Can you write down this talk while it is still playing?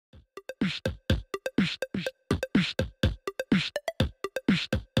Hello,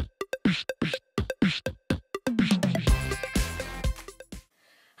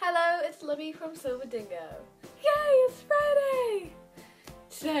 it's Libby from Silver Dingo. Yay, it's Friday!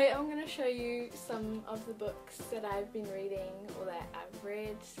 Today I'm going to show you some of the books that I've been reading or that I've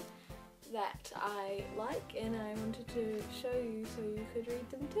read that I like, and I wanted to show you so you could read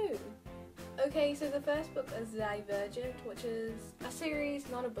them too. Okay, so the first book is Divergent, which is a series,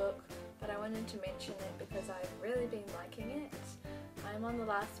 not a book, but I wanted to mention it because I've really been liking it. I'm on the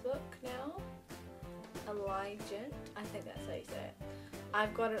last book now, Divergent, I think that's how you say it.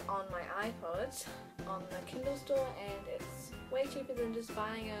 I've got it on my iPod, on the Kindle store, and it's way cheaper than just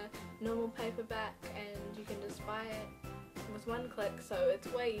buying a normal paperback, and you can just buy it with one click, so it's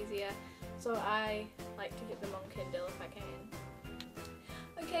way easier. So I like to get them on Kindle if I can.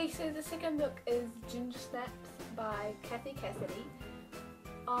 Okay, so the second book is Gingersnaps-by Cassidy.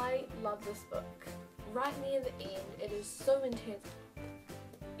 I love this book. Right near the end, it is so intense.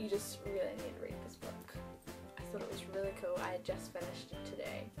 You just really need to read this book. I thought it was really cool. I had just finished it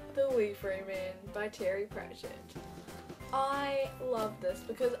today. The WeeFree Man by Pratchett. I love this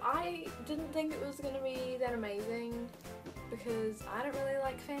because I didn't think it was going to be that amazing because I don't really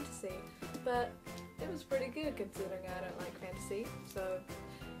like fantasy, but it was pretty good considering I don't like fantasy, so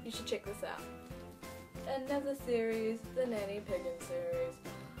you should check this out. Another series, the Nanny Piggins series.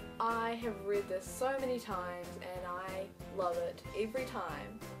 I have read this so many times and I love it every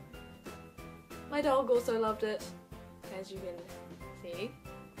time. My dog also loved it, as you can see.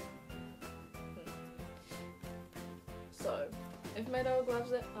 So, if my dog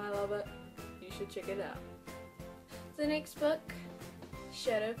loves it, I love it. You should check it out. The next book,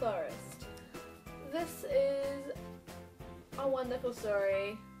 Shadow Forest. This is a wonderful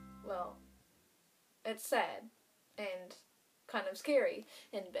story. Well, it's sad and kind of scary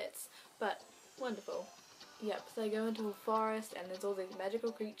in bits, but wonderful. Yep, they go into a forest and there's all these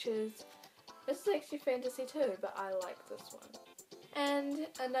magical creatures. This is actually fantasy too, but I like this one. And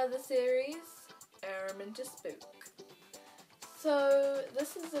another series, Araminta Spook. So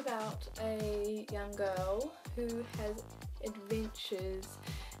this is about a young girl who has adventures,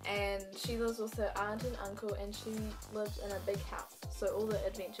 and she lives with her aunt and uncle, and she lives in a big house. So all the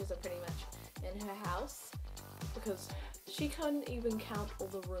adventures are pretty much in her house because she couldn't even count all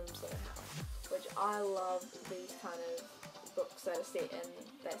the rooms in her house, which I love these kind of books that are set in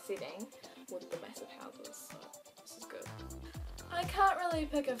that setting with the massive houses, so this is good. I can't really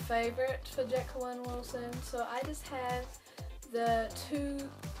pick a favourite for Jacqueline Wilson, so I just have the two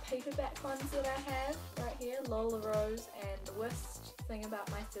paperback ones that I have right here, Lola Rose and The Whist Thing About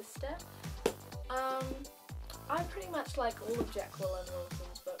My Sister. I pretty much like all of Jacqueline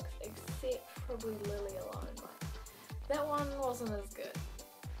Wilson's books except probably Lily Alone. That one wasn't as good.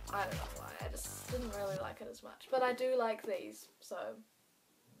 I don't know why, I just didn't really like it as much, but I do like these, so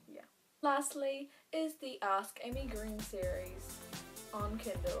yeah. Lastly is the Ask Amy Green series on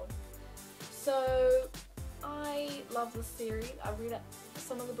Kindle. So I love this series. I've read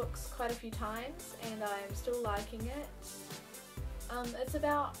some of the books quite a few times and I'm still liking it. It's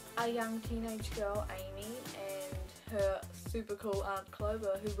about a young teenage girl, Amy, and her super cool Aunt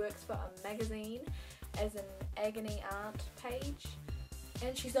Clover, who works for a magazine as an agony aunt page,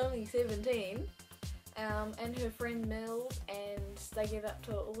 and she's only 17, and her friend Mills, and they get up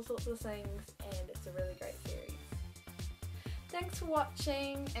to all sorts of things, and it's a really great series. Thanks for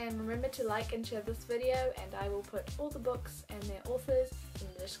watching, and remember to like and share this video, and I will put all the books and their authors in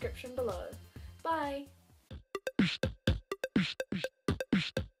the description below. Bye!